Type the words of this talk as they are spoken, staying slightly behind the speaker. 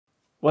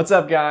What's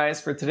up,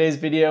 guys? For today's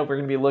video, we're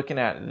going to be looking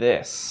at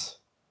this.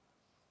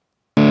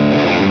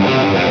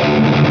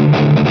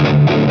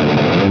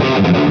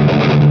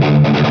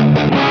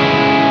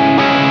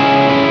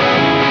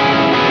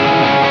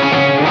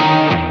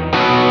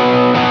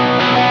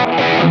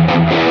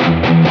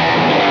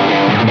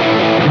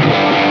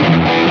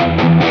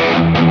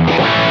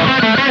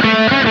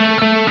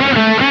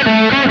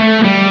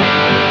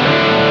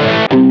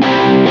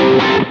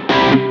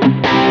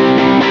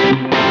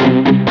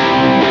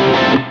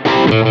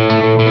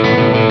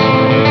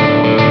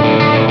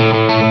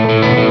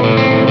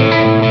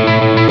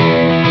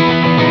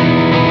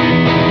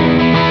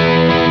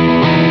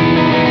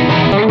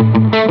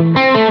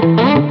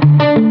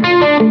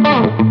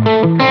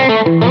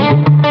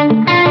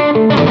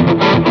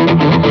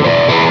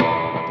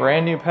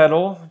 Brand new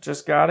pedal,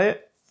 just got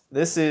it.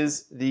 This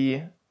is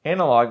the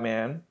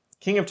Analogman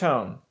King of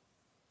Tone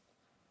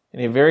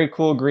in a very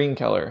cool green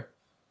color.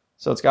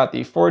 So it's got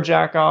the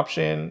 4-jack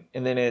option,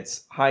 and then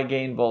it's high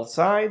gain both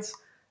sides.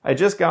 I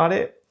just got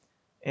it,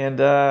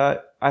 and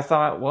I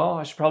thought, well,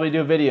 I should probably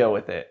do a video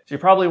with it. So you're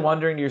probably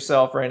wondering to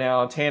yourself right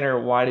now,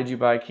 Tanner, why did you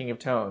buy King of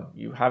Tone?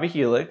 You have a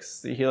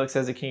Helix. The Helix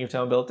has a King of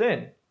Tone built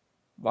in.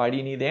 Why do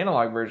you need the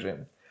analog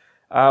version?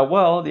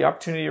 Well, the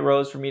opportunity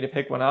arose for me to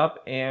pick one up,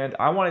 and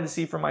I wanted to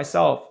see for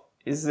myself,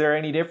 is there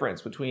any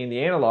difference between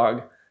the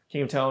analog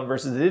King of Tone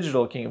versus the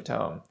digital King of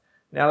Tone?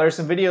 Now, there's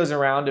some videos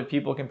around of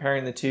people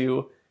comparing the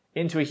two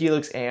into a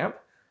Helix amp,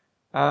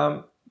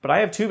 but I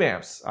have tube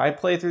amps. I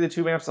play through the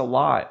tube amps a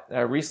lot.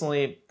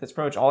 Recently, that's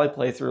pretty much all I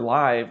play through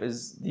live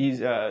is these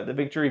the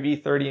Victory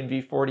V30 and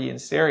V40 in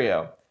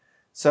stereo.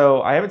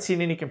 So I haven't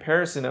seen any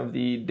comparison of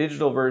the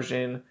digital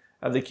version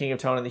of the King of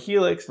Tone and the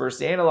Helix versus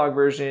the analog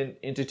version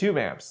into tube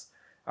amps.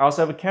 I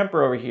also have a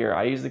Kemper over here.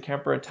 I use the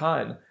Kemper a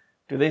ton.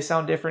 Do they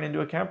sound different into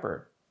a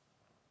Kemper?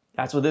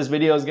 That's what this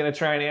video is going to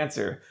try and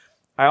answer.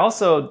 I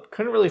also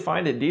couldn't really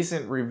find a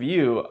decent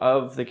review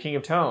of the King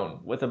of Tone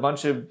with a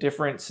bunch of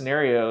different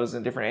scenarios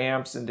and different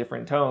amps and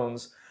different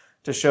tones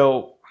to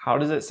show how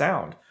does it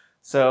sound.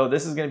 So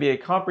this is going to be a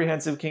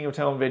comprehensive King of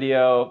Tone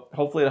video.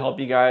 Hopefully it'll help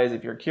you guys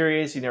if you're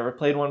curious, you never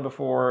played one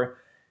before.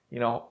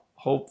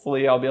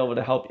 Hopefully I'll be able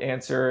to help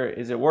answer,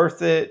 is it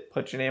worth it?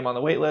 Put your name on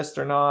the wait list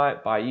or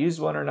not? Buy a used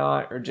one or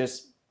not? Or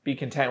just be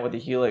content with the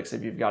Helix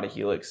if you've got a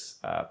Helix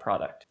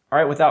product. All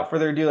right, without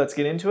further ado, let's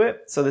get into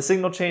it. So the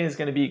signal chain is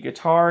going to be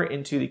guitar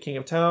into the King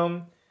of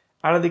Tone,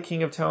 out of the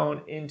King of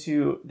Tone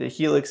into the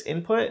Helix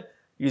input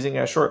using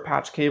a short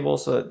patch cable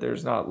so that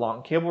there's not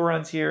long cable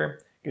runs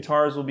here.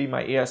 Guitars will be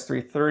my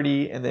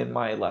ES330 and then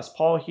my Les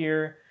Paul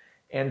here.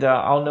 And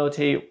I'll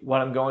notate what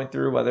I'm going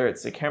through, whether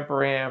it's the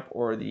Kemper amp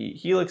or the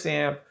Helix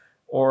amp,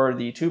 or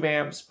the tube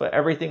amps, but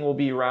everything will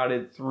be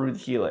routed through the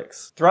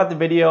Helix. Throughout the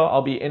video,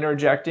 I'll be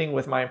interjecting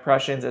with my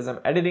impressions as I'm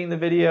editing the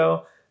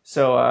video.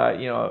 So,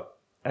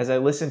 as I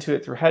listen to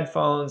it through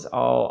headphones,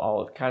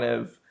 I'll kind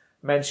of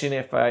mention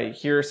if I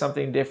hear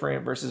something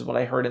different versus what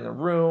I heard in the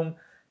room,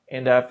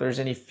 and if there's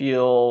any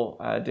feel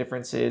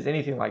differences,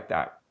 anything like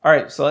that. All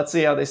right, so let's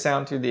see how they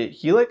sound through the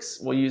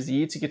Helix. We'll use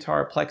the Yeatzee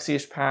Guitar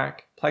Plexi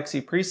Pack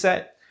Plexi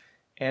preset,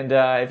 and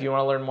if you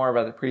want to learn more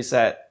about the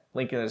preset,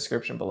 link in the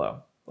description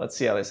below. Let's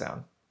see how they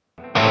sound.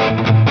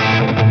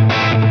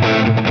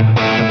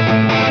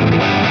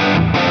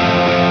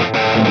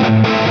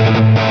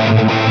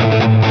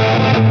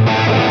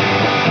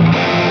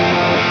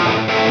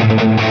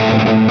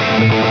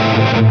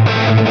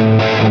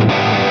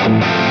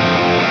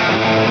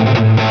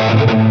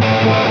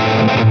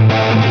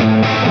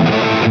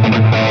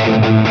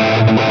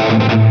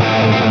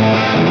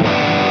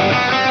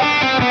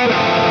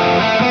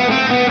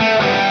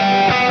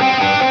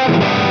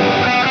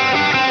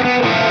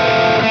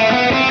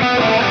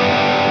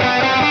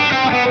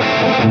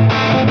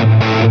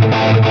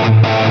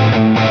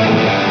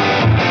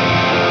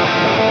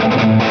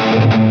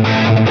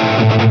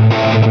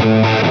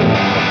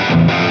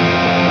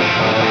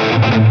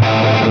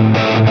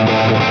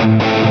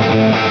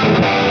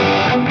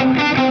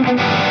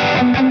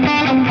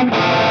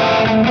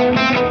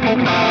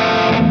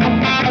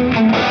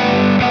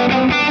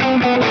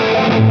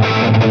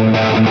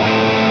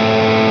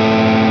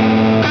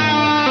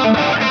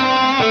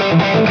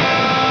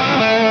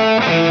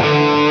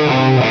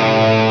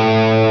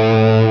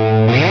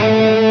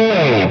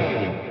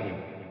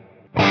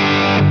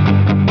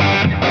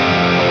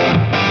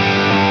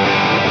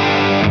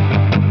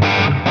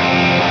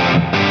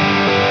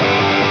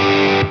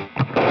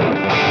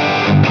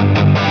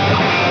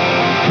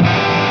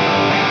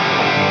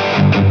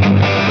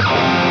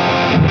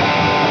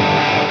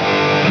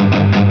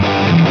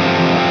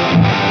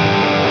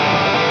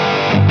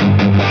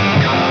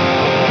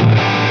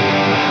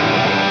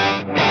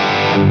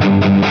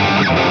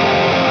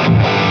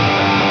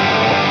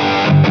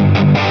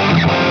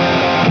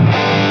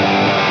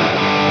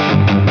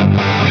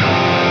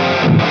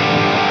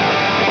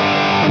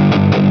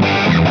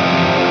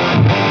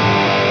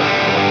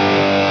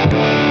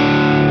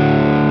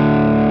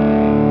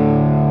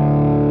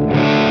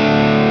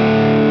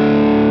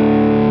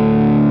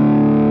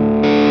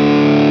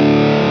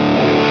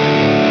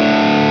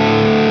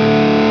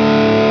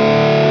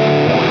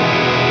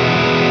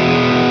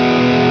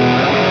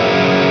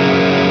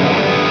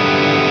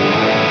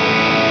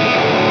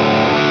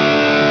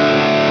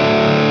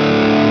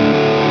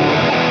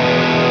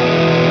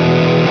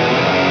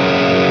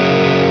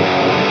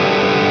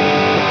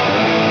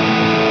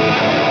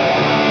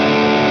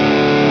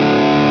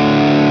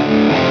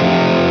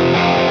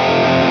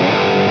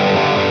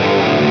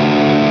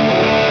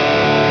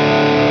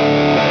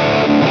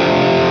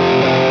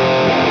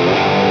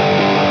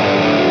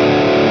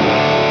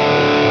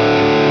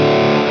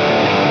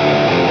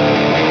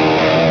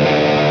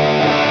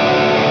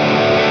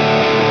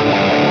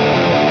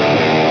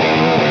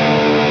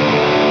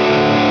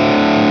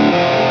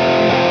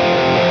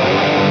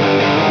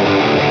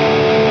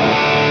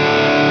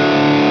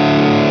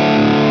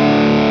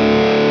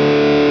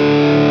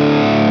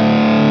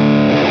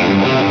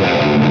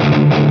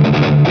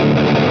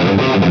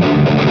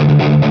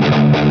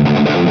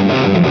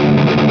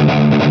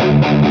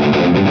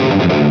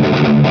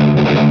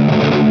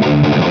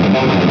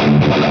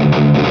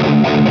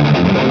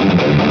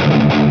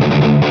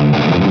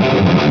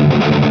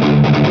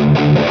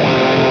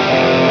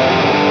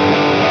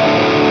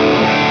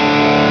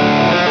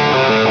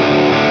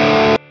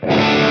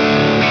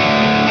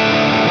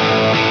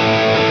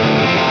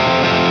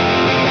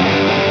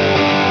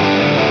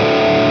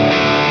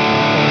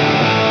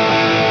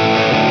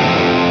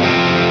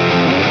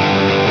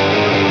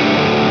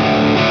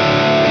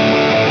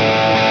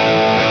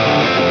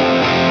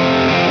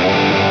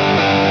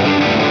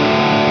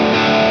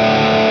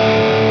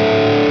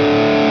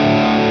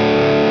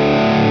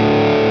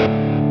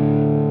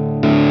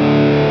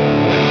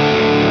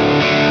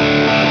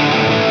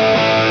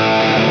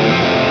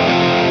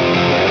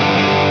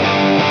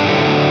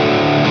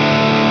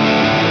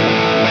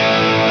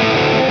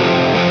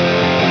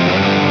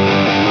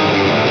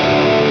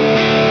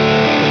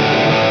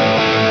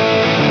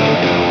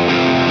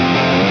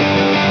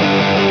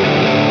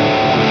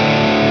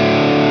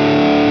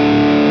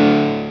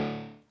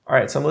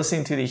 so I'm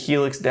listening to the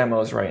Helix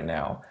demos right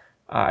now.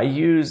 I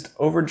used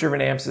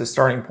overdriven amps as a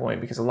starting point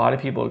because a lot of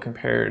people have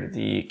compared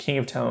the King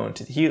of Tone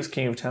to the Helix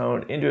King of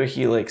Tone into a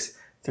Helix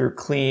through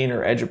clean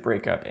or edge of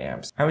breakup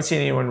amps. I haven't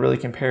seen anyone really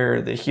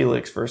compare the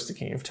Helix versus the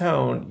King of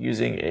Tone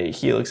using a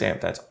Helix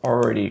amp that's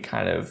already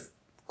kind of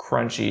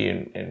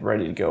crunchy and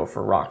ready to go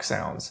for rock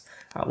sounds,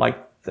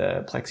 like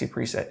the Plexi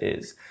preset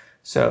is.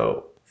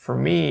 So for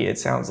me, it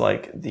sounds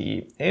like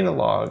the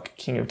analog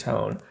King of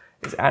Tone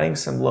is adding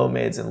some low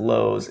mids and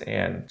lows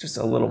and just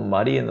a little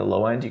muddy in the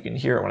low end. You can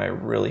hear it when I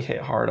really hit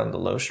hard on the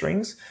low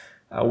strings,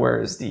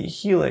 whereas the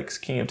Helix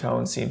King of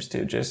Tone seems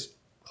to just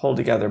hold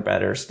together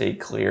better, stay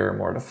clear,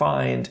 more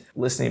defined.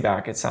 Listening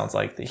back, it sounds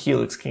like the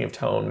Helix King of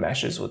Tone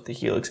meshes with the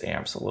Helix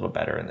amps a little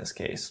better in this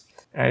case.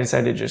 And I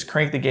decided to just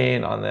crank the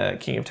gain on the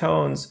King of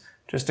Tones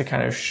just to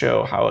kind of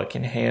show how it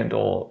can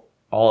handle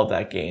all of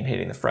that gain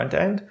hitting the front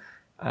end.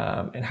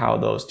 And how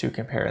those two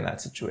compare in that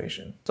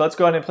situation. So let's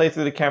go ahead and play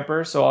through the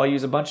Kemper. So I'll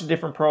use a bunch of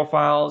different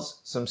profiles,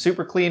 some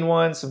super clean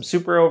ones, some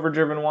super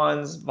overdriven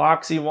ones,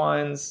 Voxy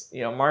ones,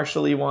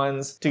 Marshall-y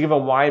ones, to give a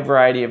wide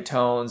variety of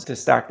tones to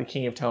stack the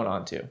King of Tone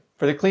onto.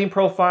 For the clean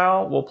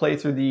profile, we'll play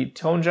through the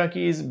Tone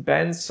Junkies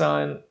Ben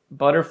Sun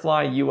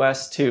Butterfly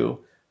US2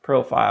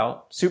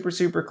 profile.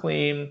 Super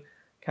clean,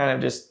 kind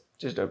of just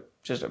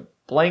a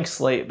blank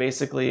slate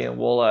basically, and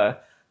we'll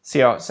see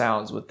how it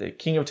sounds with the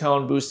King of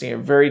Tone boosting a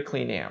very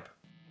clean amp.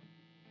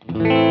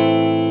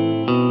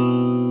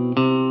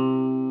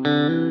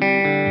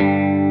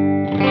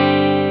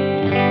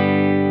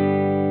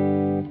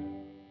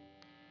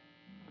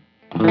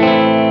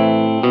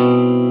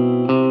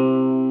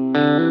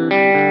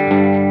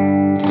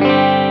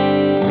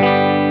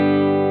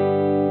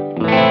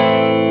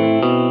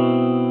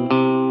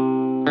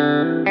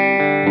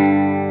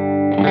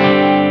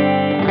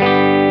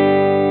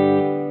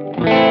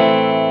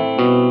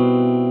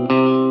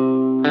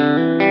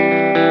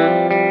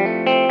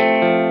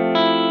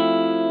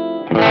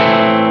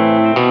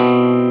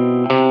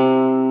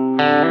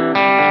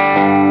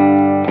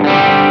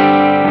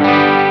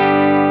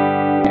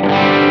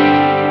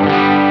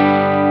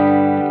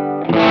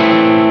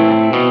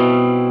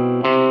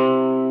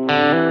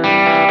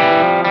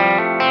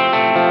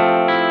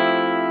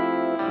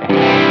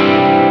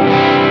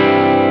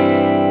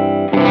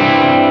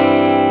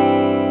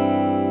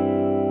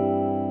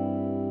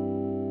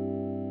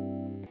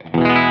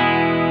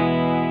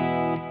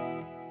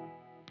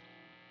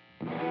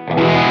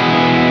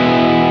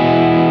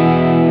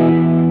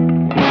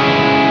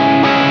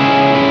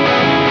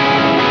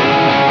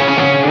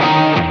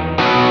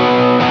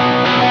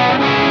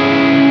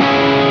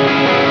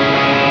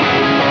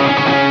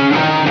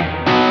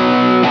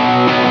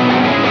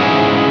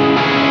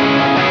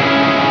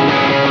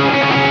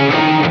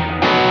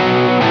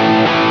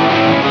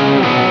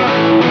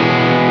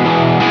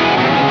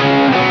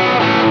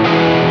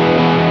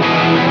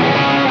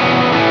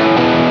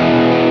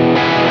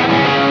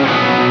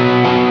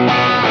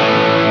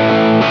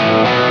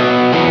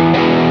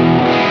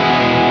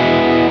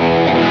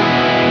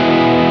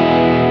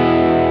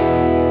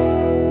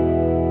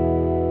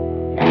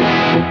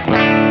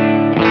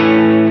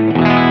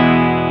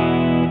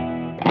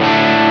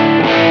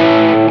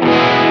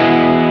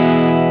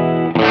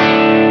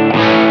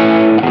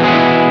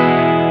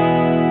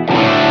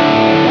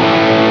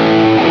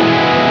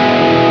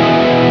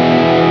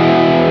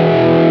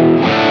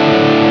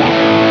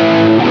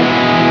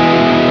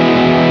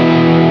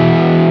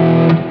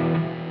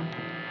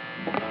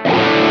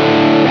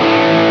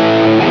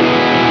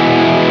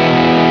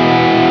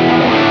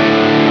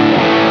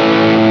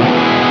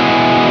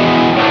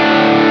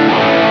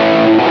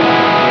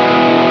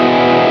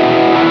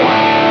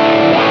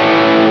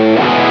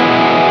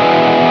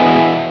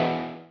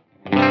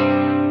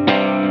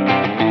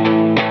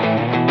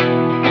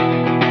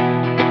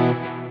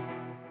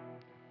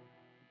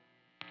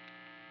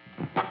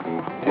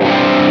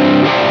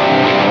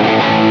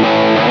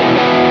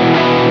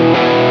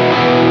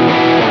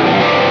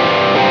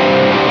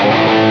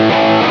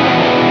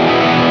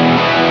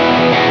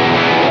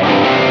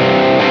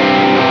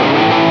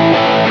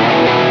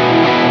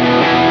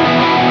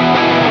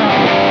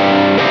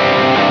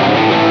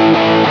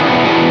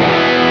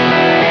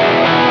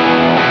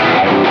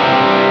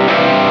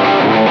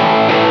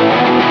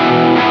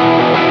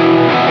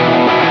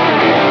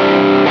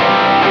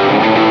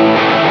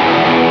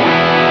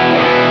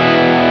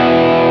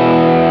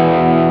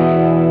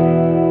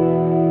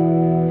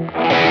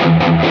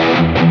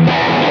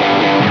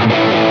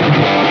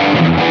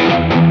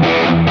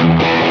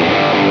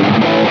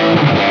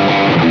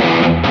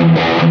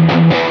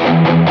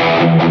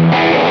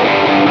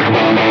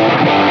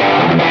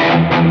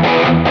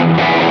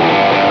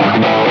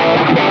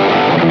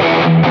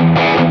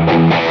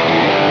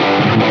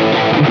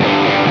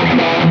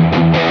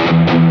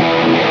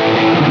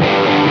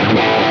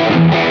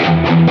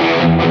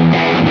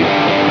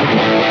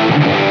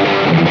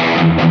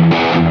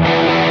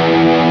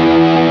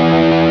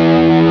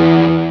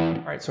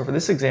 So for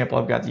this example,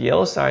 I've got the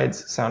yellow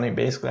sides sounding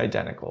basically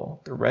identical.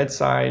 The red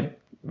side,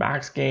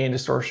 max gain,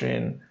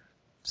 distortion,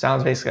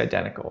 sounds basically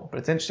identical. But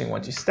it's interesting,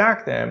 once you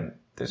stack them,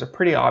 there's a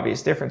pretty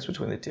obvious difference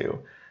between the two.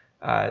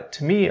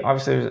 To me,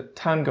 obviously there's a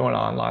ton going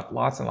on,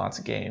 lots and lots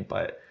of gain,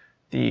 but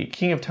the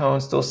King of Tone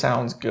still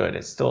sounds good.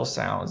 It still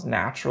sounds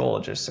natural.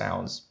 It just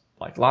sounds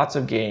like lots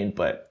of gain,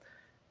 but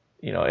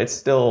you know, it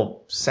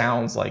still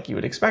sounds like you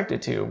would expect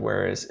it to,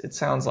 whereas it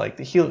sounds like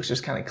the Helix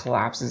just kind of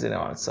collapses in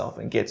on itself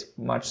and gets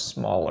much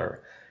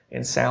smaller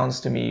and sounds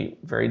to me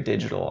very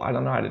digital. I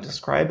don't know how to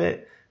describe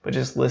it, but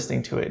just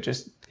listening to it,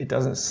 it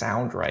doesn't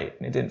sound right,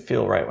 and it didn't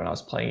feel right when I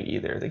was playing it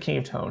either. The King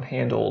of Tone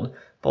handled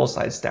both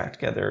sides stacked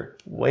together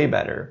way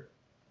better.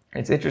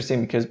 It's interesting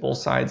because both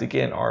sides,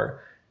 again,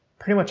 are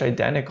pretty much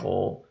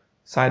identical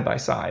side by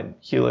side.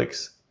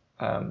 Helix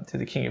to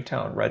the King of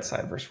Tone, red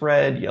side versus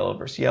red, yellow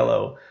versus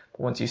yellow.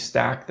 But once you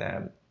stack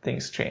them,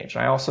 things change.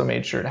 And I also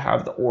made sure to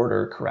have the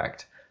order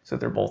correct so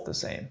they're both the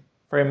same.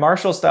 For a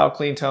Marshall style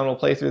clean tone, we'll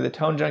play through the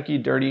Tone Junkie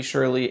Dirty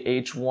Shirley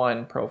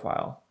H1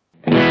 profile.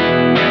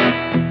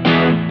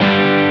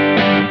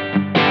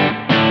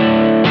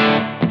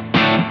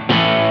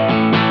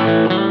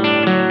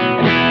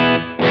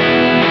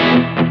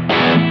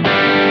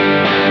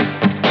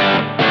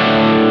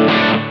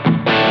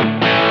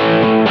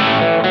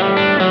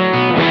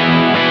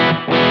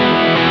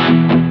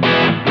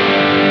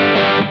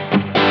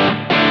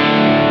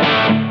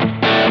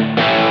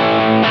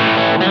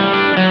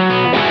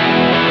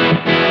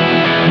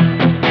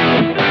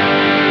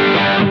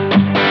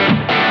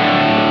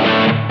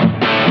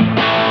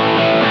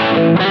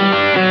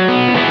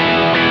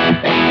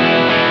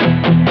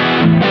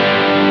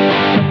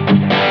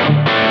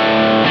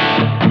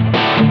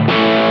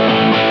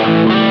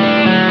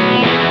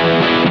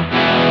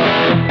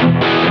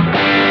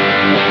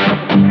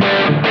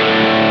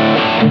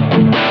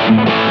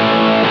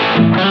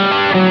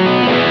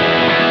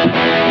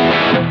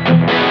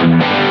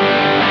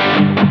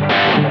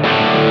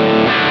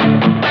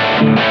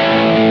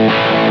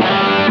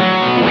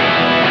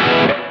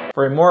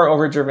 For a more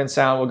overdriven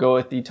sound, we'll go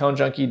with the Tone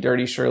Junkie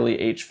Dirty Shirley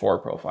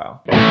H4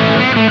 profile.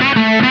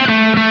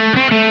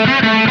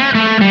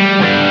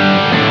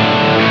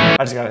 I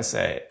just gotta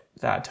say,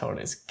 that tone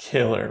is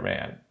killer,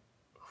 man.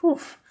 Whew.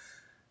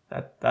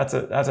 That's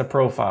a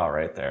profile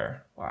right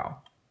there. Wow.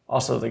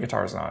 Also, the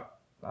guitar's not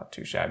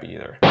too shabby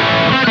either.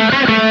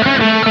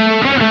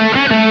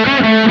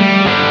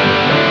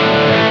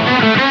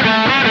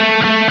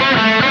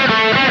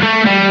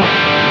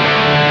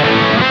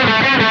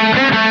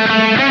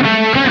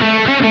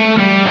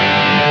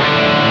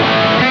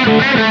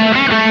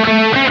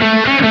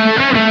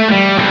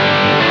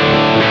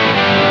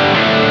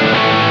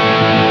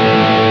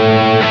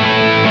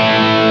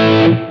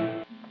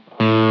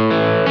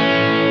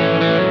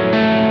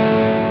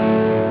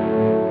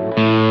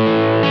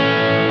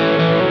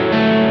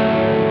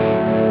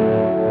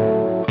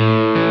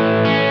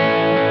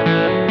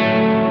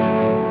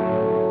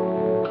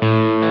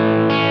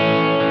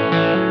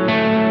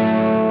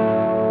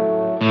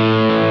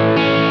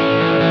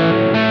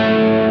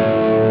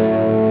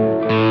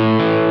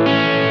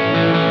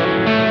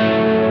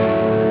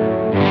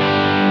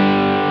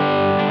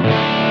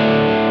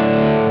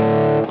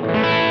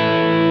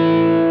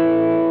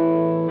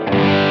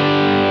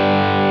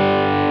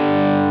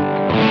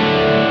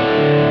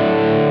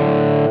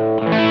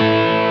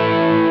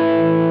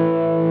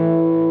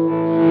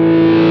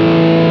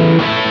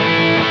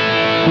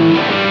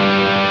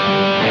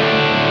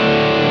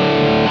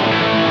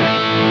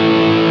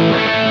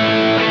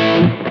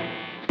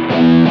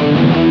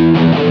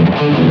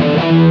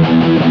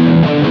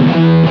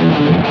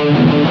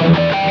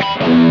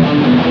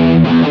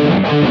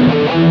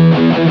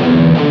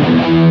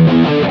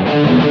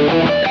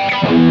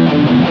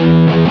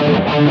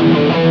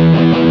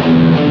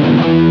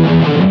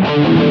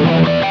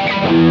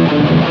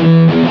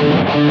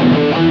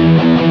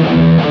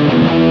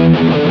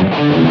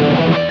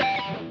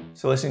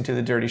 So listening to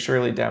the Dirty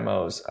Shirley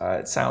demos,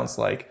 it sounds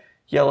like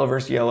yellow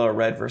versus yellow,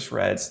 red versus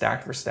red,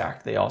 stacked versus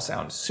stacked. They all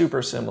sound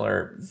super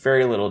similar,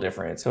 very little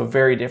different. So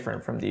very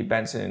different from the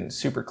Benson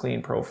super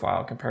clean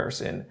profile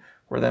comparison,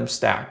 where them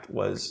stacked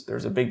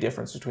there's a big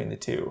difference between the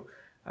two.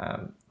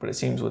 But it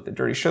seems with the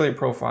Dirty Shirley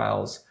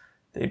profiles,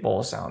 they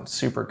both sound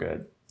super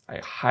good. I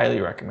highly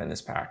recommend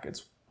this pack.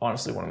 It's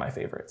honestly one of my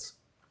favorites.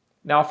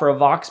 Now for a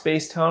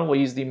Vox-based tone, we'll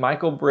use the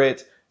Michael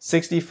Britt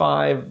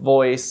 65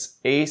 voice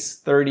Ace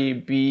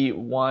 30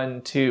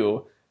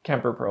 B12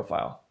 Kemper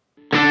profile.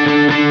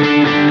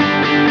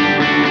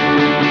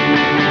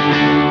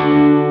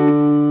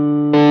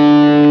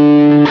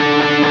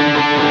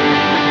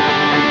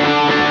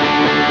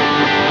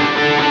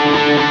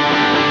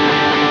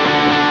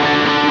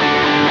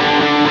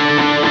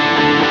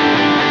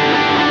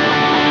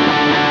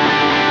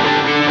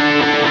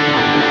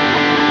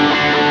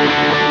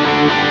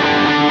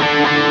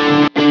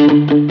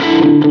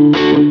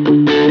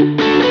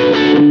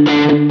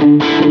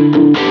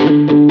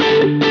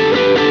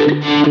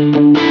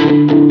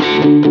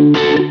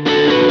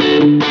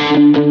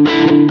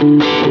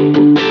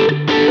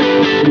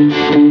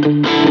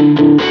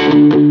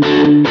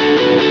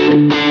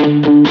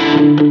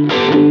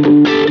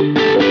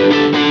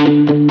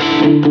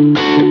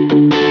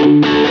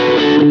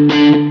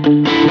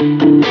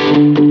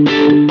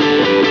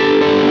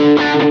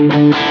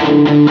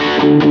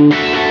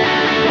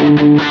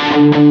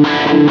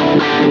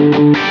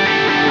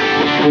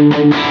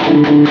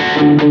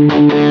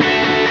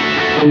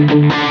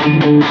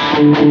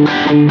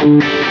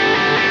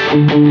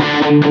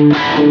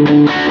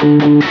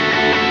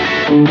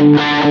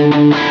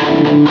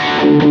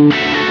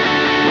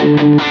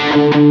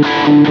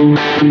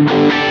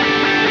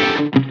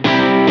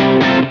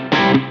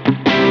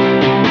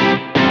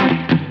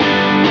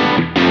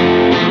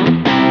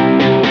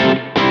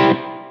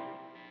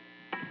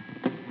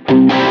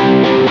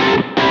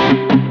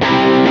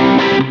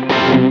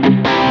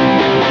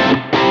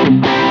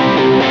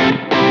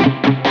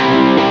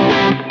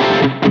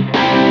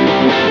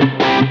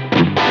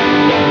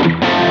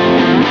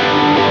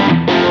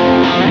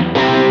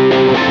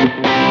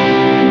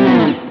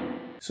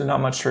 So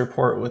not much to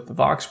report with the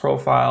Vox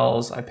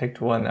profiles. I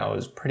picked one that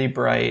was pretty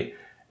bright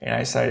and I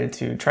decided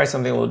to try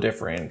something a little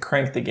different,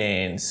 crank the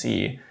gain,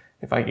 see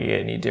if I could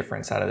get any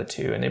difference out of the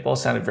two. And they both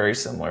sounded very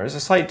similar. There's a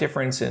slight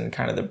difference in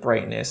kind of the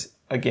brightness.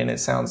 Again, it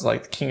sounds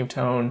like the King of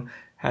Tone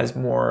has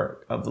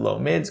more of the low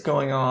mids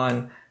going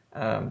on.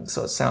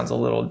 So it sounds a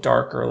little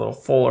darker, a little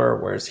fuller,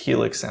 whereas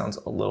Helix sounds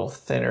a little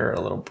thinner,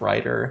 a little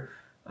brighter.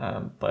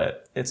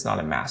 But it's not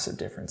a massive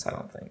difference, I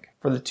don't think.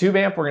 For the tube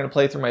amp, we're going to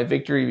play through my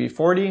Victory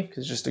V40 because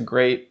it's just a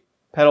great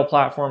pedal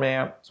platform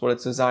amp. It's what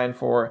it's designed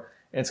for.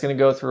 And it's going to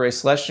go through a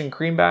Celestion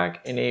Creamback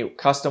in a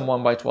custom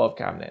 1x12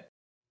 cabinet.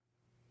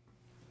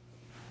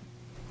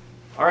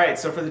 All right,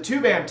 so for the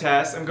tube amp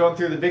test, I'm going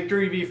through the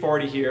Victory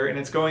V40 here, and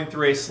it's going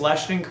through a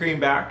Celestion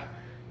Creamback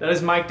that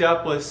is mic'd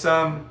up with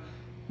some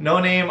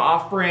no-name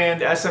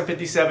off-brand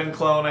SM57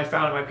 clone I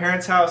found at my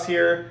parents' house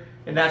here.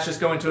 And that's just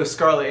going to a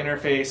Scarlett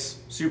interface,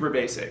 super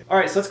basic. All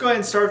right, so let's go ahead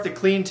and start with the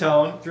clean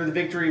tone through the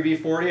Victory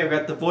V40. I've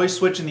got the voice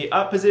switch in the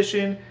up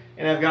position,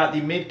 and I've got the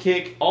mid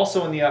kick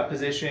also in the up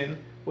position,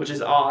 which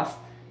is off.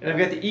 And I've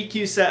got the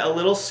EQ set a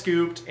little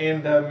scooped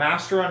and the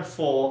master on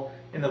full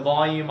and the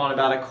volume on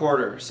about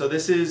 1/4. So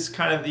this is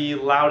kind of the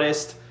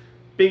loudest,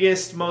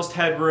 biggest, most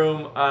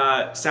headroom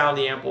sound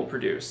the amp will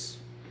produce.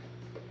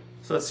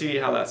 So let's see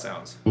how that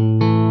sounds.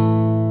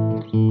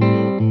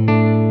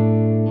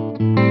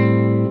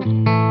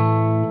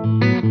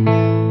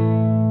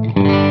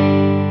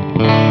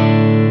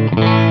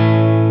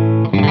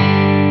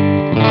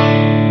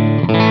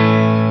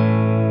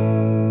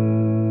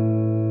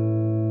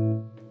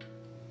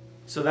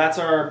 So that's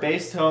our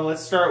bass tone.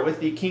 Let's start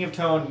with the King of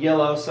Tone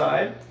yellow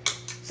side.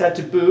 Set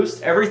to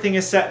boost. Everything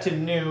is set to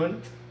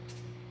noon,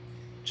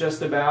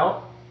 just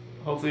about.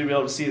 Hopefully you'll be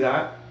able to see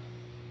that.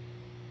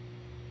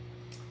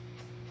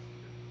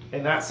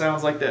 And that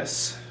sounds like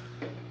this.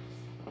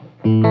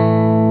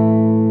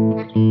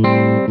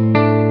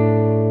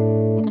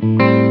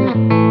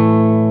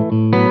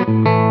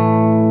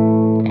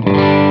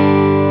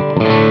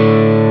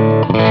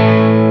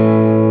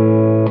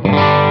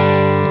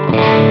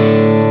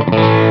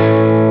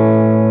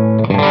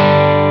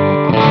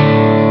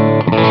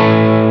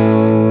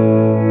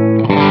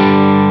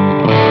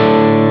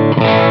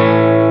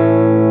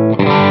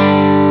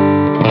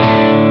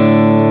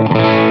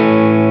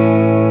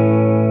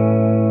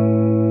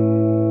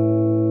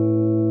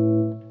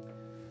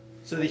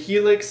 So the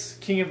Helix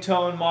King of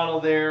Tone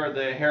model there, or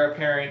the Heir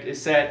apparent, is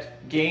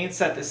set gain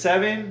set to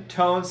 7,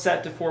 tone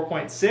set to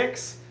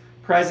 4.6,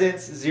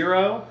 presence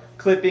 0,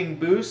 clipping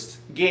boost,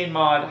 gain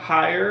mod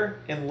higher,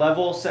 and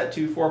level set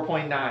to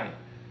 4.9.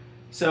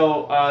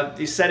 So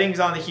the settings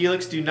on the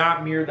Helix do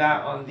not mirror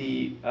that on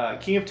the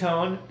King of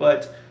Tone,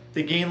 but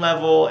the gain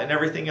level and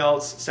everything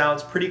else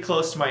sounds pretty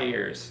close to my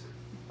ears.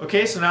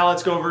 Okay, so now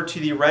let's go over to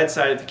the red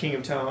side of the King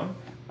of Tone.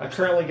 I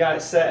currently got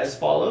it set as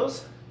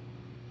follows.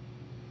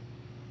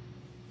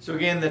 So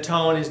again, the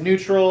tone is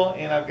neutral,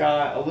 and I've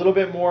got a little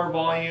bit more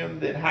volume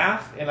than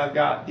half, and I've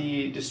got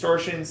the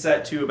distortion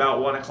set to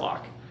about 1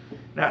 o'clock.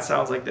 That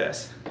sounds like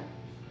this.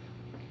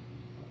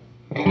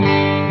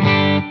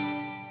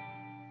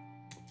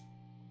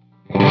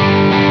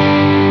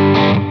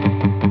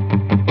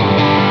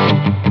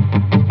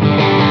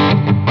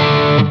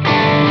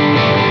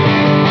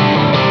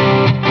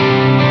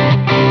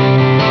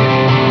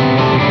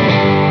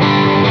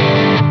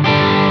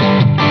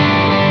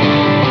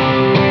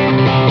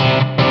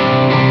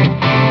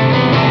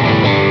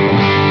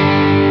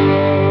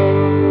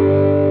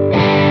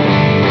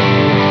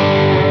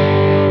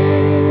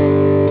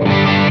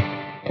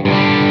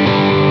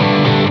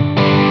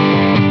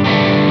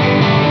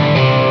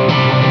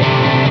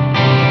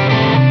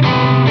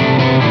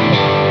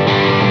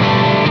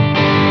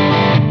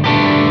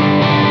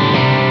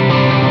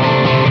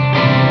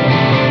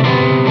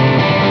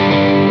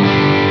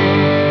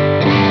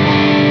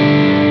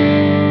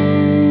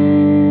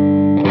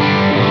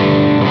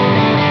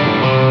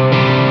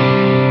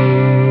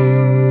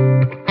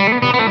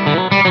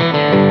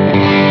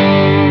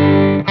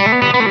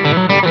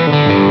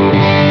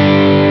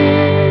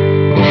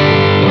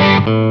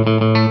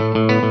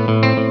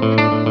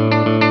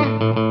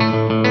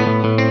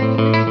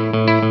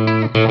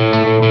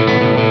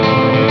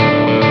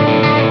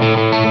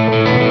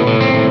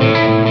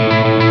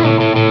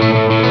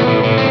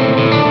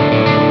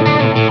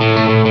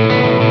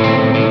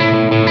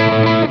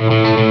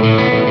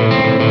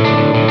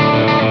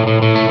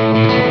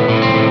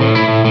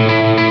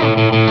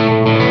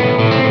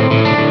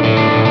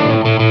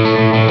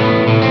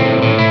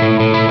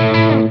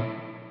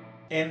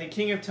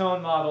 King of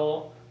Tone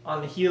model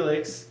on the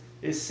Helix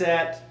is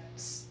set,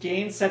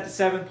 gain set to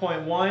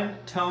 7.1,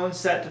 tone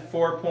set to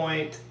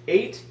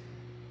 4.8.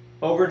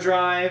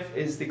 Overdrive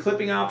is the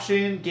clipping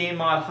option, gain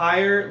mod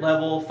higher,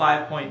 level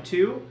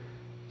 5.2.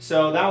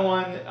 So that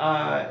one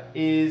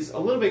is a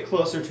little bit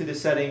closer to the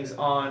settings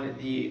on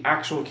the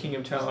actual King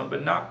of Tone,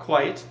 but not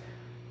quite.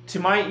 To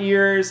my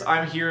ears,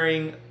 I'm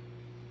hearing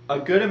a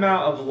good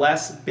amount of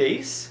less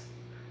bass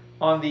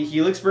on the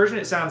Helix version.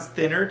 It sounds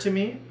thinner to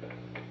me.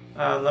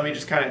 Let me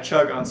just kind of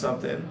chug on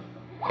something.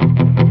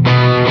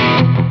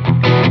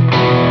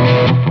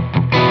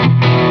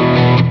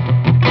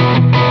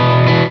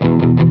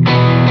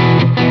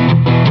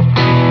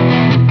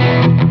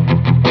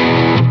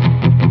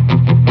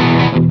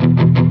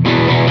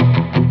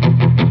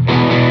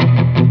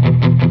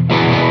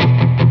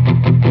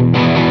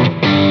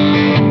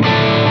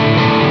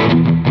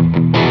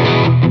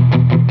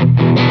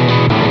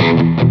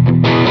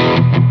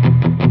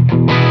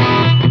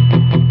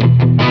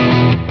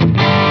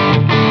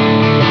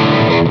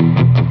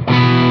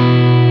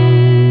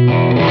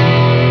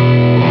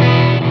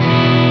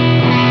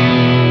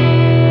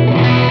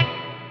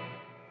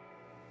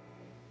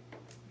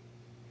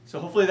 So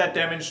hopefully that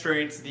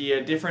demonstrates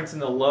the difference in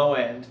the low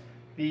end.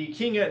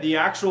 The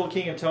actual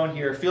King of Tone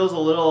here feels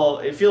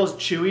it feels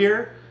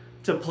chewier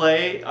to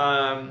play.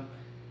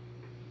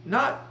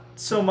 Not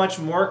so much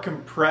more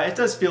compressed. It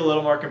does feel a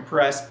little more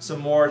compressed. Some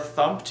more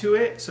thump to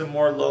it. Some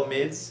more low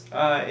mids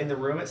in the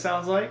room, it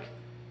sounds like.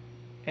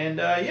 And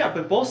yeah,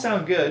 but both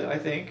sound good, I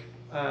think.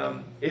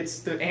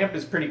 The amp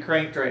is pretty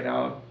cranked right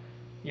now.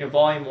 You know,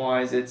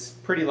 volume-wise, it's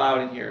pretty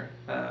loud in here.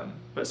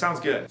 But it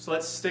sounds good. So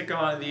let's stick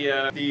on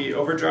the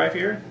overdrive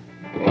here.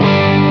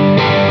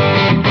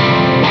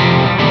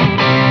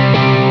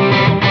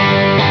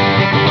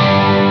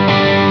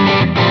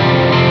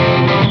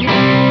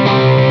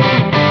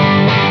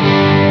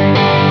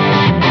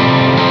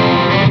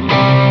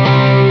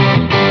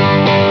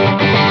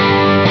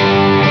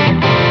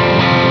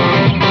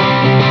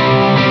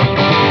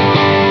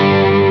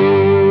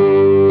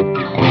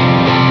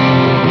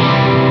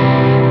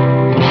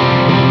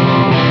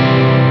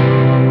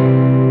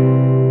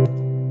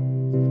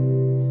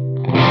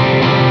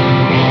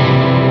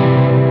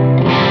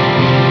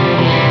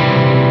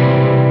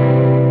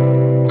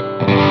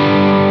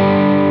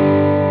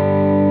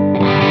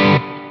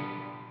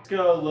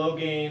 Go low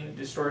gain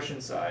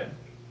distortion side.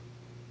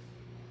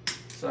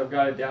 So I've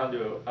got it down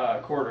to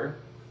a quarter.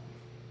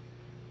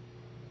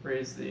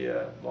 Raise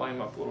the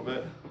volume up a little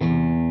bit.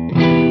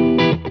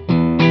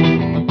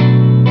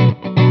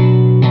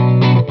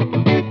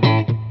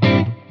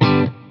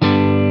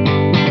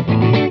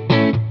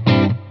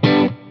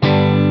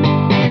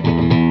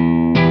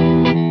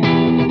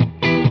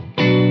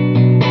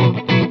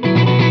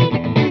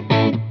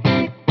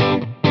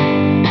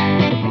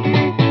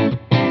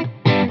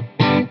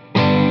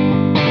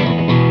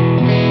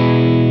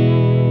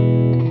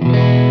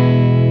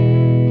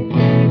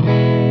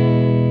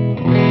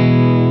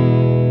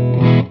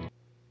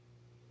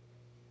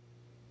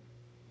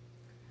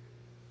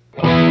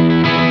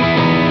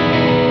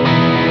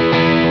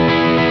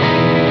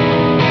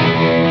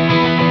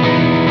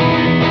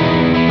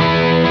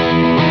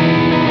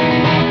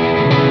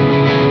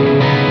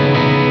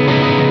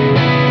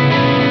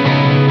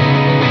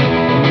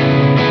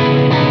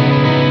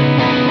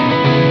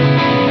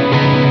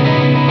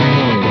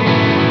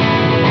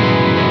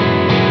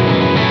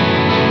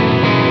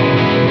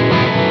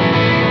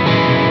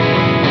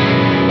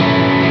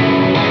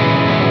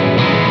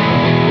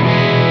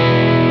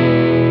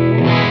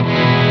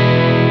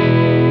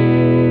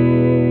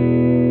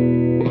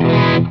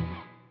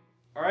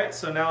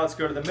 So now let's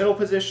go to the middle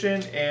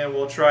position and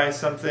we'll try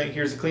something.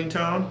 Here's a clean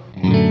tone.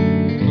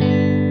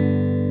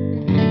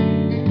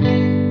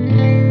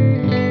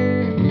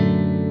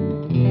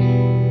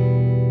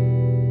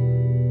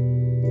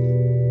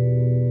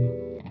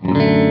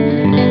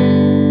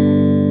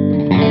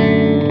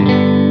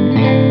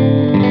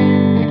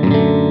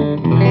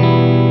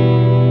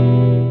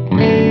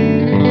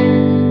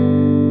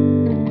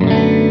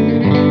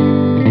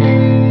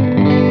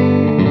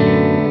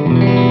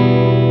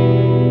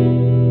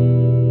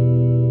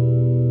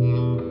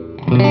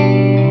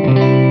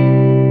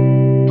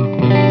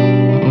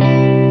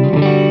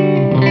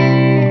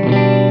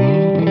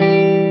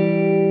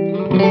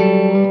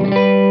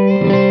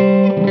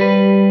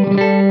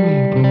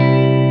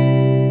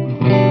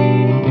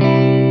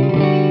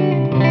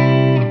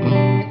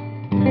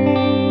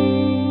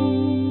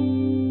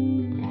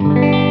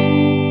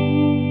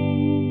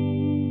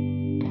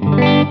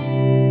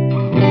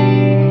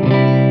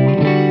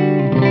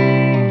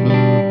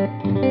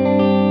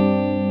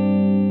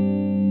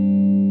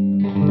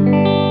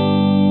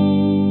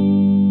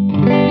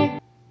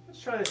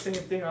 Try the same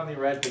thing on the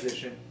red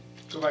position.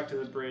 Go back to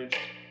the bridge.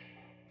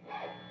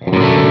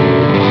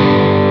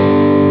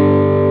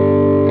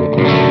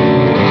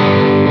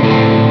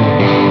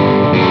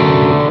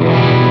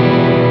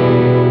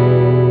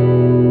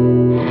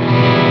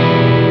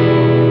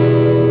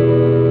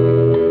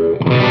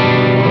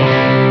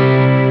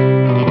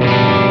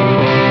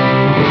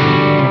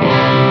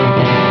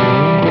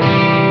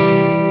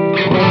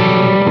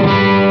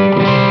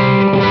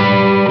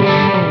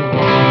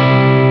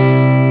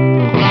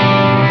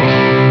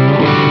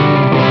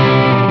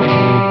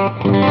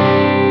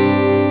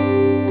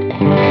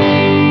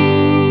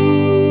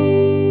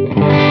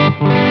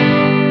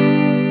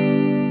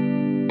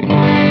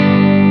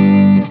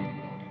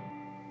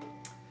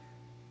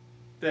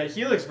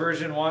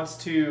 version wants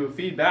to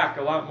feed back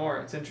a lot more.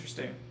 It's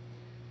interesting.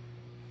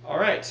 All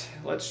right,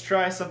 let's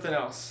try something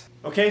else.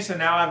 Okay, so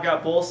now I've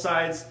got both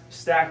sides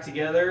stacked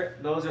together.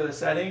 Those are the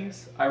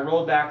settings. I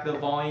rolled back the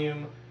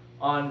volume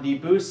on the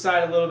boost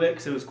side a little bit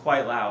because it was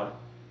quite loud.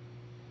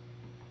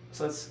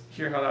 So let's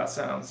hear how that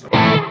sounds. So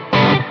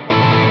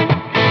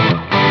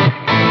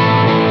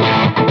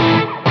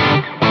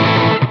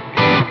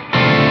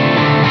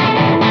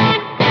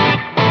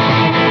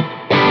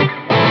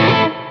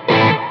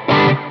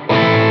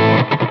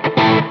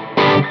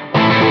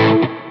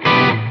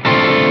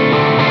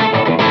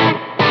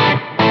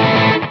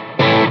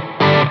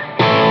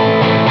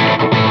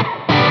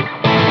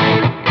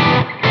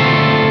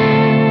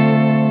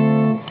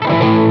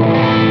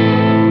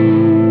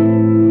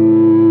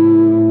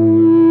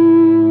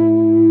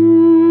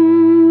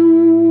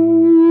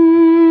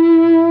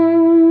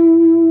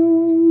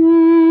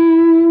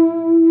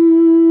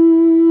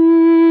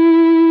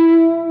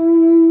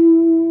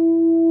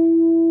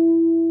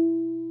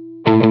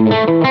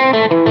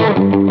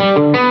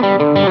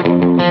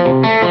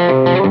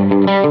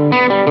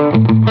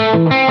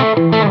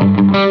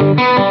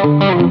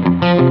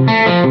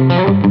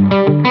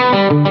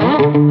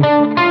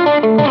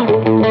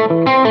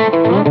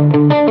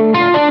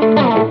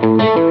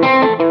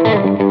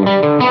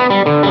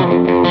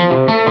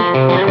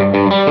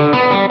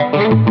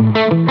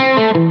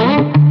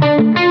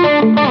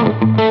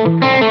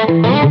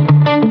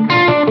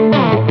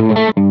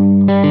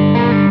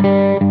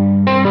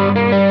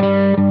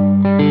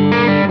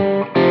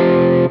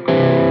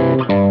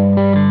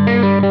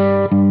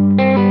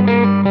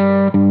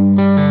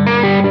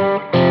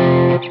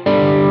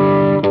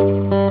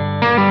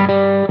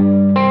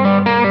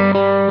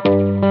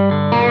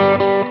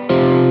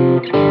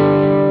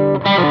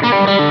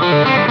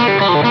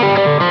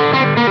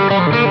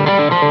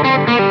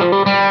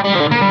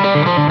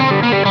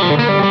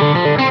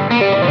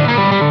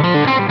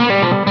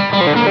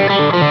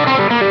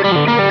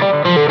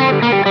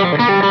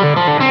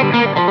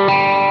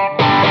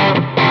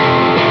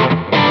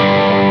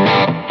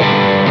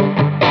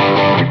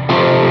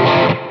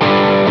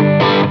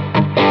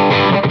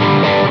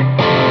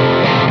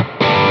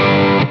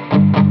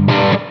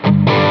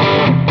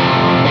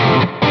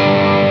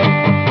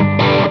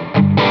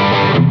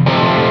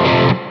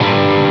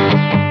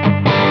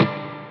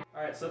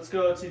let's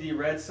go to the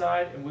red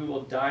side and we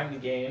will dime the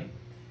gain.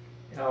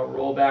 And I'll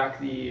roll back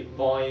the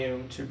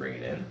volume to bring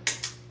it in.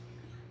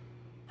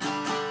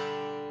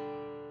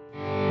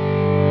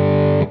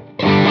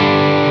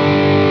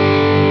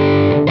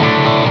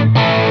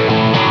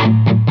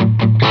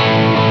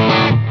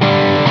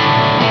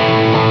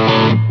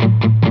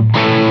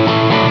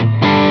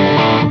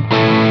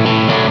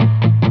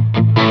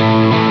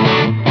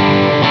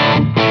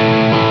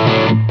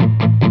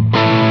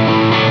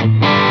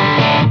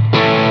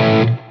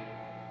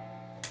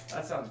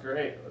 That sounds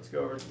great. Let's go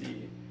over to the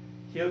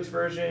Helix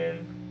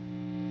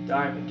version,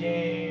 dime the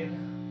gain.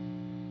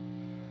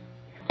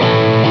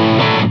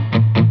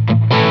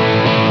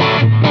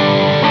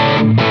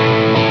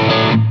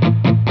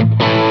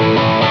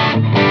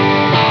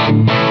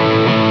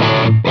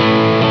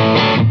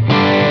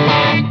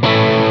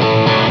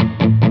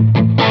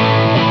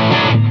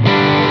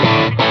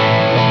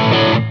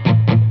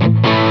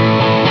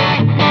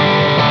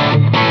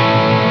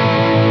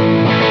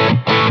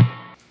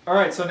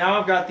 Alright, so now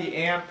I've got the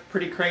amp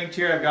pretty cranked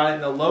here. I've got it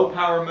in the low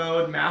power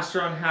mode,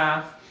 master on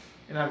half,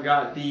 and I've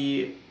got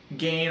the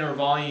gain or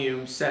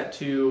volume set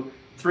to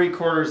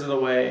 3/4 of the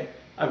way.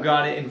 I've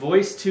got it in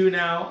voice 2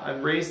 now.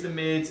 I've raised the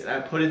mids and I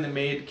put in the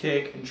mid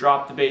kick and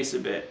dropped the bass a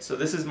bit. So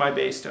this is my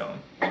bass tone.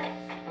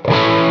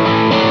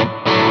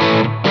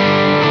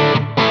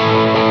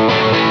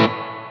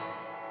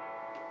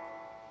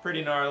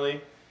 Pretty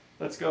gnarly.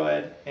 Let's go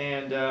ahead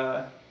and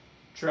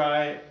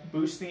try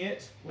boosting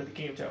it with the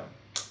King of Tone.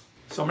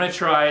 So I'm going to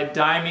try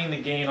diming the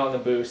gain on the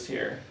boost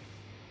here.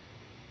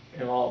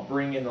 And I'll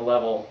bring in the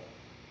level.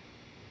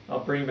 I'll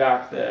bring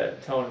back the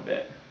tone a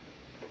bit.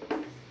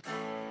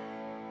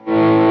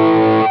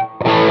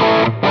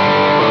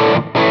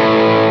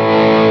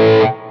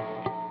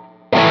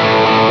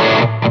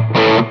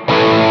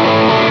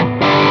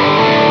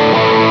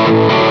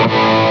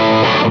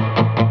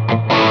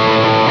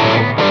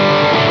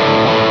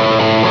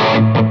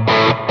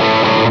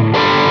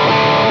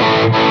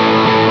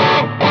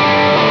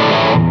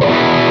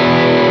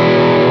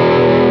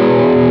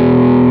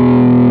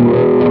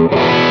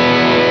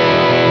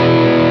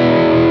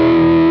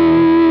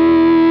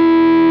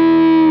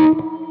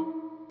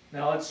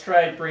 Let's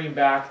try bringing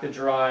back the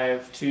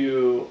drive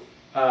to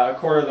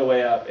 1/4 of the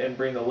way up and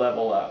bring the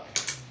level up.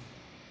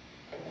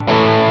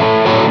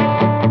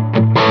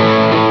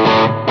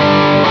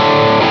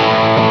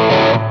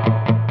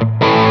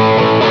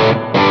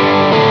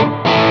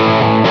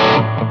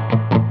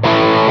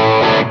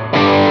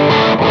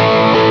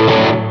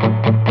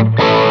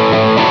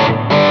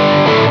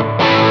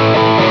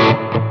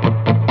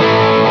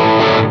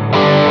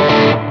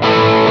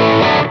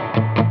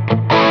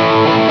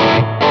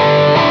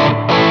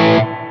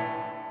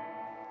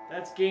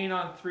 Gain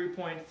on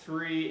 3.3,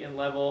 3 and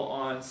level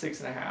on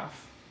 6.5.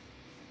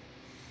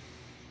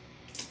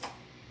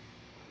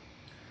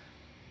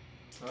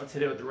 Let's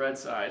hit it with the red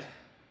side.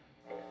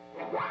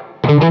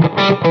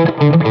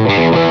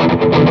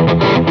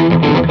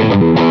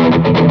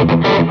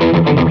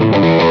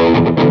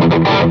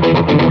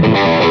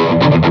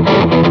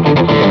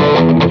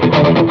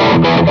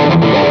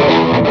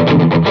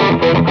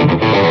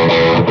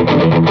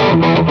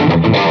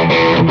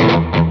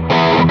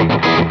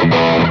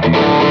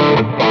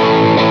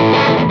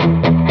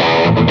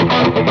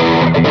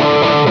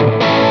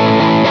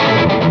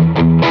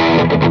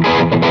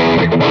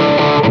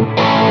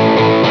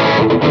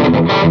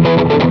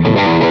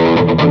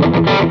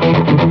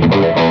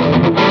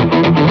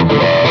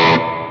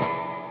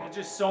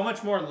 So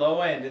much more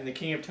low end in the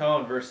King of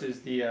Tone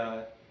versus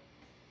the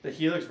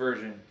Helix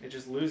version. It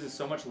just loses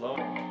so much low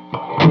end.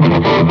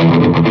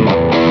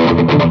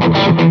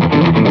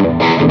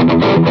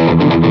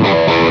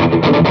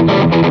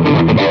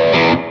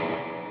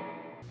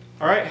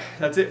 All right,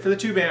 that's it for the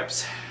tube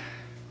amps.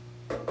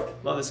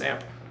 Love this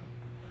amp.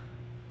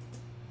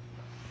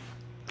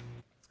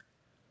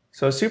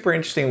 So it's super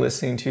interesting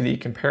listening to the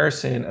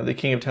comparison of the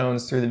King of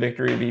Tones through the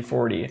Victory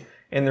V40.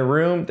 In the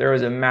room, there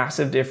was a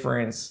massive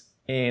difference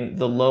in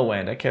the low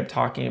end. I kept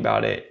talking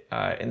about it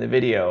in the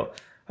video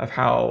of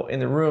how in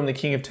the room the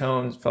King of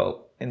Tones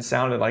felt and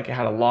sounded like it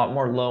had a lot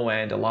more low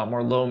end, a lot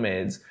more low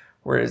mids,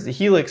 whereas the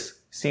Helix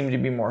seemed to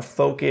be more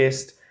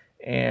focused,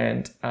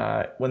 and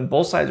when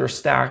both sides were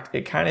stacked,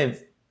 it kind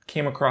of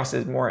came across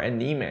as more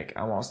anemic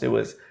almost. It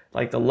was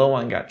like the low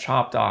end got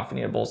chopped off and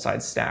you had both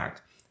sides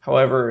stacked.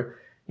 However,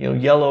 you know,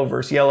 yellow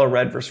versus yellow,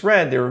 red versus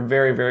red, they were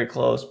very, very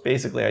close,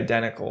 basically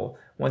identical.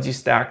 Once you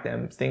stack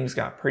them, things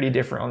got pretty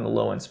different on the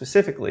low end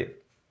specifically.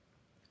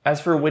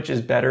 As for which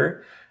is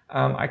better,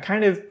 I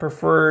kind of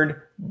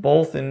preferred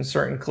both in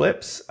certain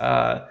clips.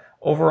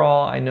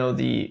 Overall, I know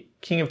the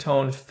King of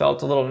Tone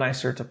felt a little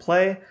nicer to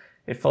play.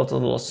 It felt a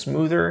little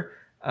smoother,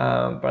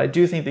 but I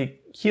do think the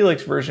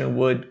Helix version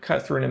would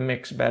cut through in a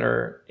mix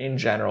better in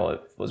general.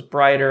 It was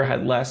brighter,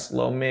 had less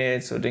low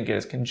mid, so it didn't get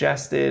as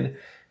congested,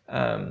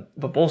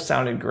 but both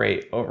sounded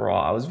great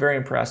overall. I was very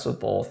impressed with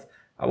both.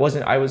 I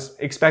was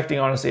expecting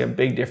honestly a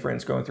big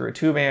difference going through a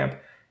tube amp,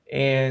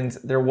 and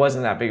there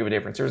wasn't that big of a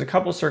difference. There was a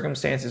couple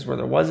circumstances where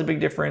there was a big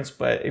difference,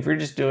 but if you're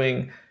just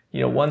doing,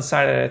 you know, one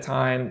side at a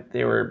time,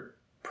 they were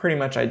pretty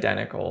much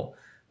identical,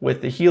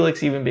 with the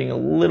Helix even being a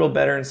little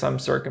better in some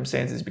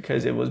circumstances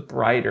because it was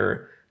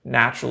brighter,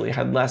 naturally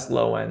had less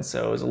low end,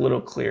 so it was a little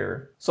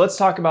clearer. So let's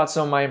talk about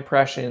some of my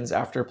impressions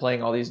after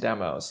playing all these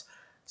demos.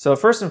 So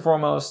first and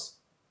foremost,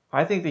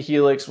 I think the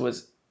Helix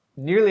was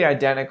nearly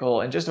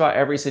identical in just about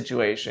every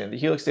situation. The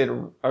Helix did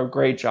a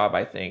great job,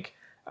 I think.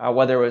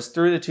 Whether it was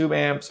through the tube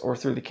amps or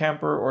through the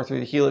Kemper or through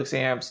the Helix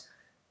amps,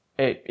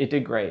 it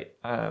did great.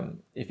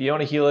 If you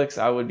own a Helix,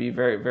 I would be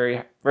very,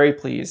 very, very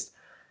pleased.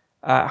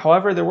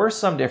 However, there were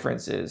some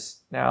differences.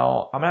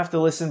 Now, I'm gonna have to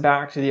listen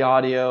back to the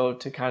audio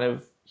to kind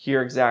of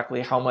hear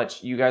exactly how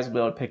much you guys will be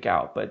able to pick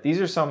out, but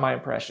these are some of my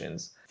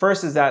impressions.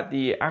 First is that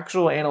the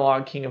actual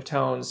analog King of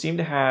Tone seemed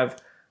to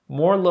have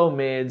more low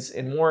mids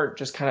and more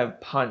just kind of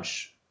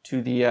punch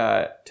to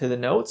the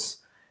notes.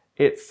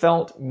 It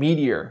felt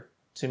meatier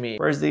to me,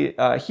 whereas the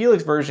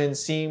Helix version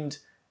seemed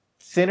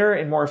thinner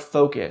and more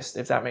focused,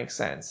 if that makes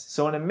sense.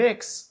 So in a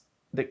mix,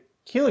 the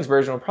Helix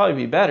version will probably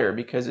be better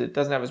because it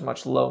doesn't have as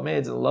much low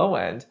mids and low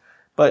end,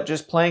 but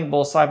just playing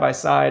both side by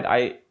side,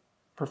 I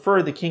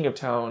prefer the King of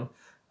Tone.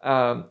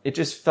 It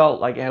just felt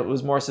like it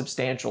was more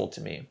substantial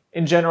to me.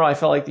 In general, I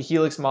felt like the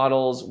Helix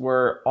models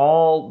were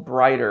all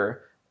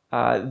brighter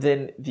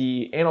than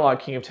the analog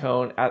King of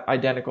Tone at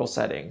identical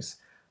settings.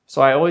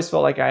 So I always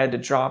felt like I had to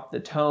drop the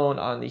tone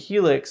on the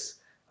Helix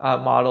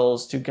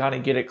models to kind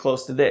of get it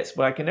close to this,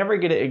 but I can never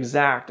get it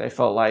exact, I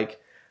felt like,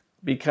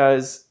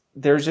 because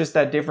there's just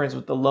that difference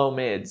with the low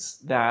mids,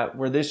 that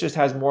where this just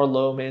has more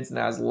low mids and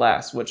has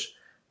less, which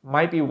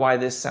might be why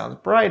this sounds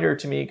brighter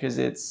to me, because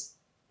it's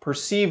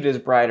perceived as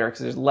brighter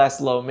because there's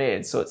less low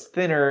mids, so it's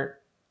thinner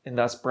and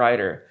thus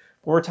brighter.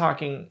 But we're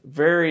talking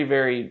very,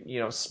 very, you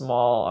know,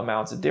 small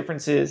amounts of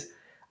differences.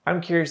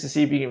 I'm curious to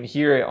see if you can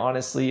hear it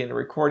honestly in the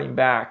recording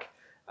back,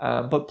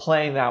 but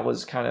playing that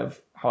was kind of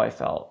how I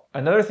felt.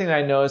 Another thing that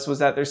I noticed was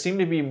that there seemed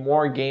to be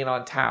more gain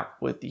on tap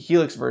with the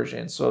Helix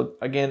version. So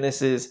again,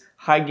 this is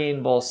high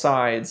gain both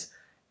sides,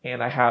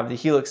 and I have the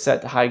Helix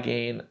set to high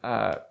gain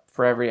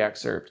for every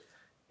excerpt.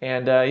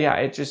 And yeah,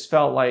 it just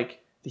felt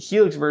like the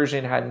Helix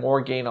version had more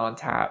gain on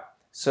tap.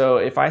 So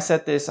if I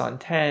set this on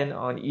 10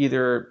 on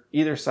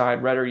either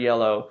side, red or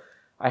yellow,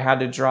 I had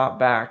to drop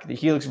back the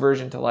Helix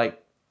version to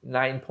like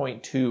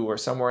 9.2 or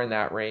somewhere in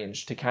that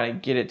range to kind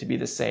of get it to be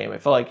the same.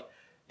 It felt like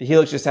the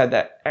Helix just had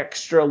that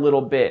extra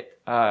little bit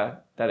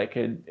that it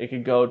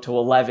could go to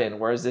 11,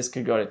 whereas this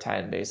could go to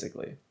 10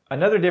 basically.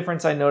 Another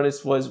difference I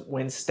noticed was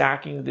when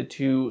stacking the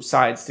two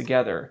sides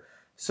together.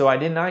 So I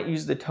did not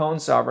use the Tone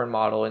Sovereign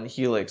model in the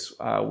Helix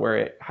where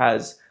it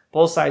has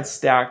both sides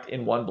stacked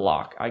in one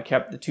block. I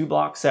kept the two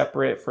blocks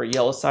separate for a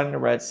yellow side and a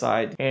red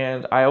side,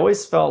 and I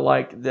always felt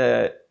like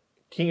the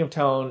King of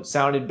Tone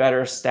sounded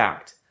better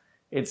stacked.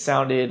 it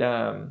sounded,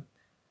 I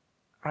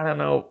don't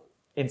know,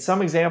 in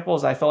some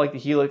examples, I felt like the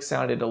Helix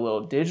sounded a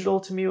little digital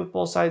to me with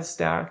both sides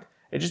stacked.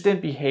 It just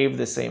didn't behave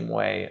the same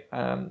way.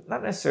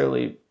 Not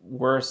necessarily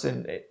worse.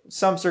 In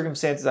some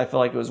circumstances, I feel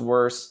like it was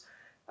worse.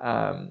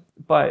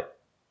 But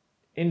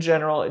in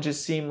general, it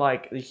just seemed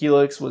like the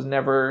Helix was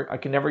I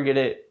could never get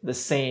it the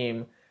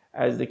same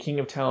as the King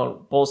of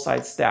Tone, both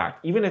sides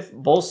stacked. Even if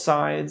both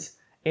sides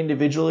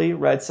individually,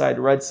 red side,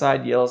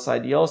 yellow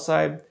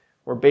side,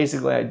 were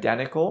basically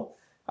identical,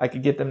 I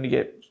could get them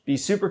to be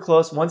super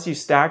close. Once you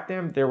stack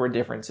them, there were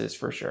differences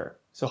for sure.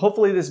 So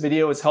hopefully this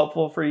video was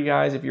helpful for you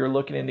guys if you're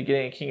looking into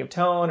getting a King of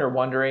Tone or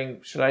wondering,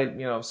 should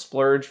I,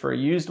 splurge for a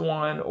used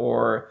one,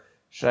 or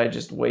should I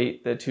just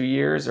wait the 2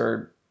 years,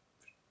 or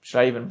should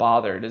I even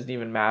bother? It doesn't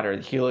even matter.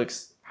 The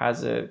Helix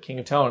has a King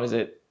of Tone. Is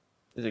it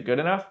good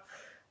enough?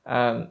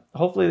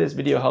 Hopefully this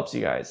video helps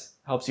you guys,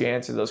 helps you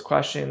answer those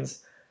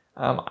questions.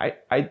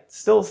 I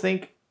still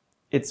think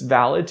it's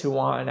valid to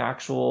want an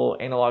actual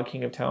analog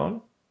King of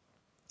Tone.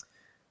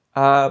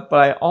 But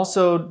I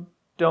also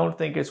don't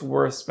think it's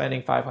worth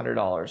spending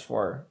 $500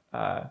 for.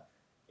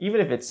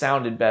 Even if it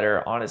sounded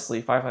better,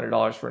 honestly,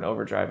 $500 for an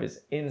overdrive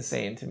is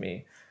insane to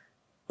me.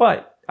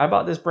 But I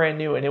bought this brand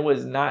new and it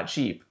was not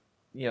cheap.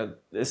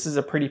 This is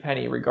a pretty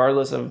penny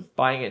regardless of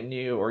buying it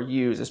new or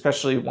used,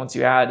 especially once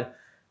you add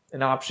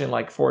an option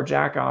like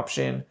 4-jack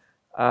option.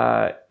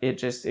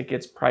 It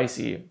gets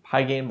pricey.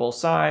 High gain both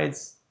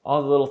sides,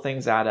 all the little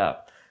things add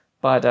up.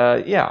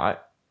 But yeah,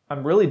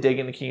 I'm really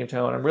digging the King of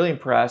Tone. I'm really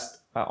impressed.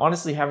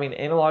 Honestly, having an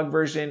analog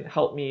version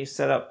helped me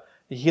set up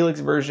the Helix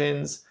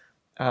versions,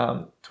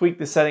 tweak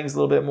the settings a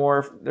little bit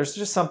more. There's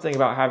just something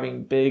about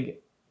having big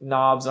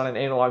knobs on an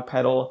analog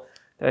pedal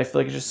that I feel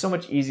like it's just so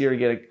much easier to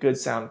get a good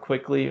sound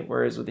quickly.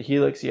 Whereas with the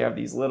Helix, you have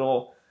these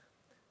little,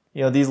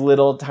 these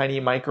little tiny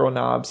micro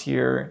knobs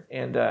here.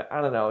 And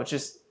I don't know,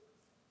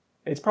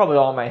 it's probably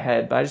all in my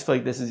head, but I just feel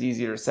like this is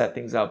easier to set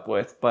things up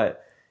with.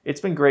 But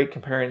it's been great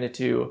comparing the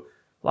two.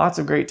 Lots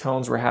of great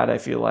tones were had, I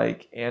feel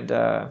like.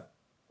 And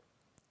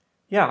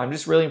yeah, I'm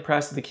just really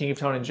impressed with the King of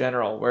Tone in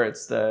general, where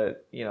it's the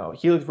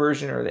Helix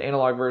version or the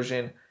analog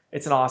version.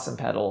 It's an awesome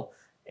pedal,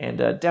 and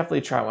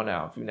definitely try one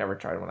out if you've never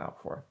tried one out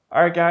before.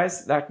 All right,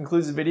 guys, that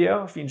concludes the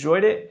video. If you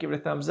enjoyed it, give it a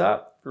thumbs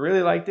up. If you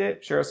really liked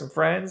it, share with some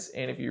friends,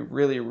 and if you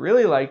really,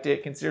 really liked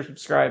it, consider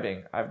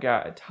subscribing. I've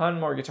got a ton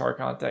more guitar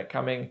content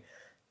coming.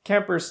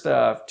 Kemper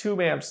stuff, tube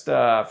amp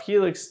stuff,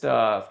 Helix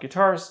stuff,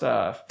 guitar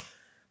stuff,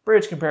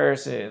 bridge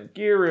comparisons,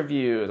 gear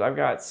reviews. I've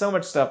got so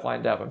much stuff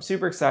lined up. I'm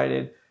super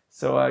excited.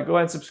 So go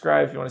ahead and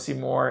subscribe if you want to see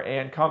more,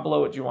 and comment below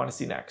what you want to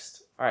see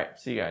next. All right,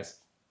 see you guys.